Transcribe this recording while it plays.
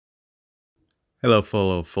Hello,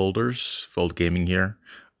 fellow folders. Fold Gaming here.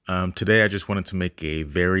 Today, I just wanted to make a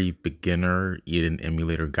very beginner Eden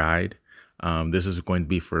emulator guide. This is going to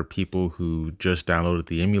be for people who just downloaded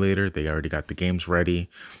the emulator. They already got the games ready.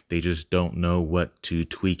 They just don't know what to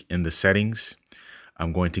tweak in the settings.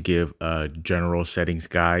 I'm going to give a general settings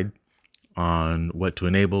guide on what to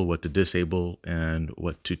enable, what to disable, and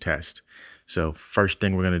what to test. So first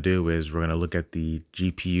thing we're going to do is we're going to look at the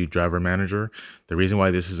GPU driver manager. The reason why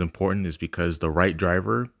this is important is because the right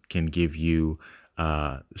driver can give you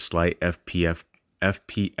slight FPS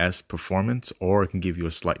performance, or it can give you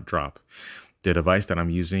a slight drop. The device that I'm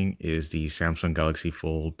using is the Samsung Galaxy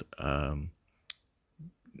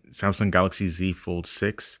Z Fold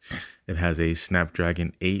 6. It has a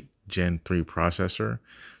Snapdragon 8 Gen 3 processor.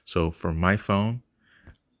 So for my phone,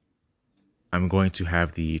 I'm going to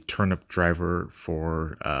have the Turnip driver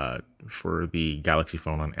for the Galaxy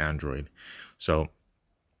phone on Android. So,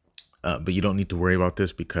 but you don't need to worry about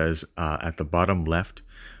this because at the bottom left,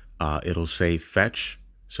 it'll say fetch.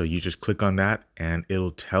 So you just click on that and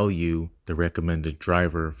it'll tell you the recommended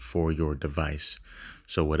driver for your device.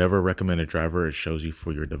 So whatever recommended driver it shows you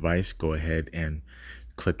for your device, go ahead and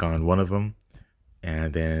click on one of them,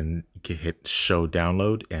 and then you can hit show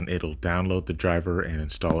download and it'll download the driver and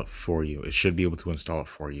install it for you. It should be able to install it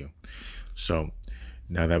for you. So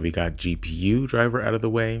now that we got GPU driver out of the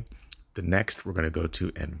way, the next we're going to go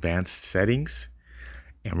to advanced settings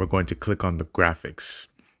and we're going to click on the graphics.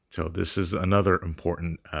 So this is another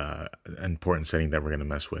important setting that we're going to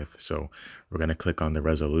mess with. So we're going to click on the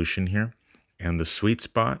resolution here, and the sweet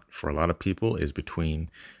spot for a lot of people is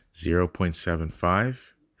between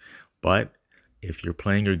 0.75, but if you're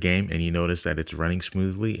playing your game and you notice that it's running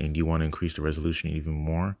smoothly and you want to increase the resolution even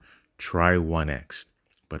more, try 1x.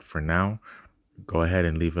 But for now, go ahead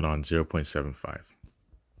and leave it on 0.75.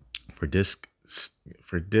 For disk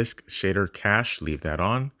shader cache, leave that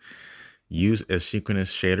on. Use asynchronous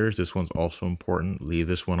shaders. This one's also important. Leave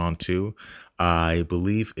this one on too. I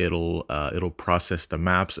believe it'll process the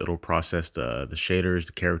maps. It'll process the shaders,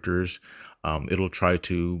 the characters. It'll try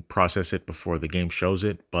to process it before the game shows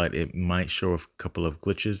it, but it might show a couple of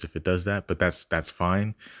glitches if it does that. But that's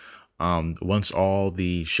fine. Once all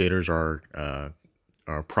the shaders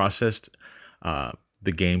are processed,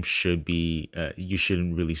 the game should be. You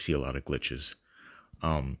shouldn't really see a lot of glitches.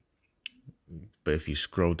 But if you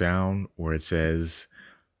scroll down where it says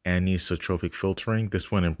Anisotropic filtering, this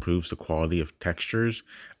one improves the quality of textures.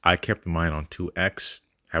 I kept mine on 2x.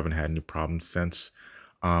 Haven't had any problems since.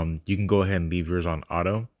 You can go ahead and leave yours on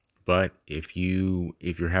auto, but if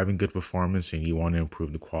you're having good performance and you want to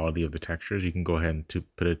improve the quality of the textures, you can go ahead and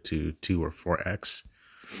put it to 2 or 4x.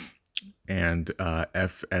 And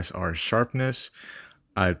FSR sharpness,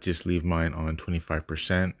 I just leave mine on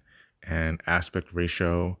 25%. And aspect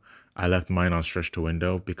ratio, I left mine on stretch to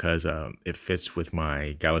window because it fits with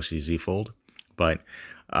my Galaxy Z Fold. But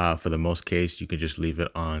for the most case, you can just leave it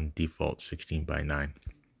on default 16:9.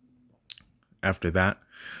 After that,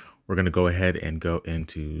 we're going to go ahead and go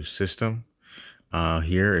into system.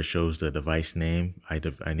 Here it shows the device name. I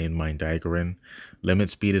named mine Diagram. Limit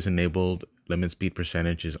speed is enabled. Limit speed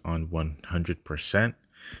percentage is on 100%.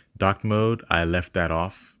 Dock mode, I left that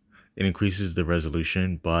off. It increases the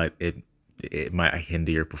resolution, but it might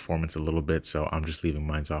hinder your performance a little bit, so I'm just leaving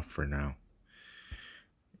mine off for now.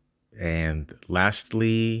 And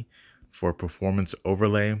lastly, for performance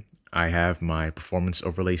overlay, I have my performance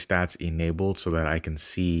overlay stats enabled so that I can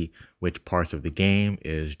see which parts of the game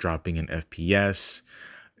is dropping in FPS,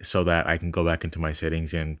 so that I can go back into my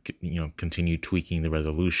settings and continue tweaking the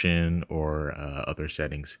resolution or other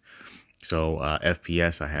settings. So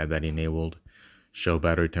FPS, I have that enabled. Show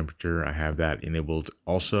battery temperature, I have that enabled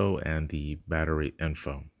also, and the battery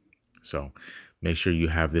info. So make sure you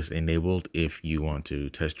have this enabled if you want to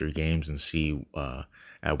test your games and see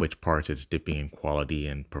at which parts it's dipping in quality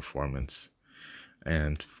and performance.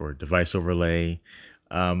 And for device overlay,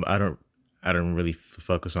 I don't really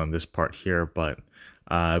focus on this part here, but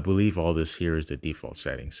I believe all this here is the default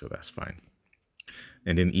setting, so that's fine.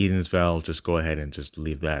 And in Edensville, just go ahead and just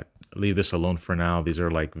leave this alone for now. These are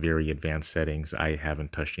like very advanced settings. I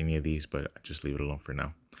haven't touched any of these, but just leave it alone for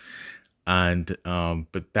now. And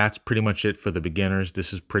but that's pretty much it for the beginners.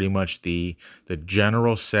 This is pretty much the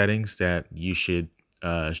general settings that you should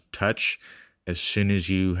touch as soon as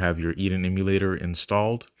you have your Eden emulator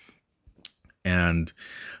installed. And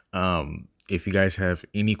if you guys have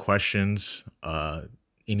any questions,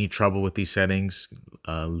 any trouble with these settings,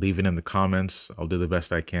 leave it in the comments. I'll do the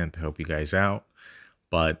best I can to help you guys out.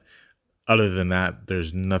 But other than that,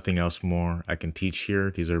 there's nothing else more I can teach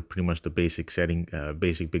here. These are pretty much the basic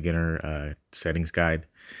beginner settings guide.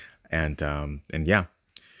 And yeah,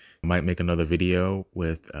 I might make another video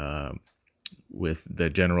with the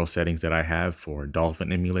general settings that I have for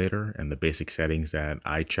Dolphin Emulator and the basic settings that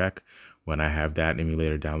I check when I have that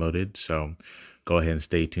emulator downloaded. So go ahead and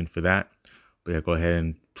stay tuned for that. But yeah, go ahead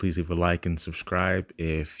and please leave a like and subscribe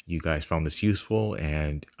if you guys found this useful,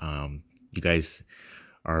 and you guys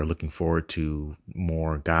are looking forward to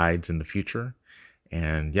more guides in the future.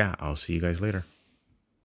 And yeah, I'll see you guys later.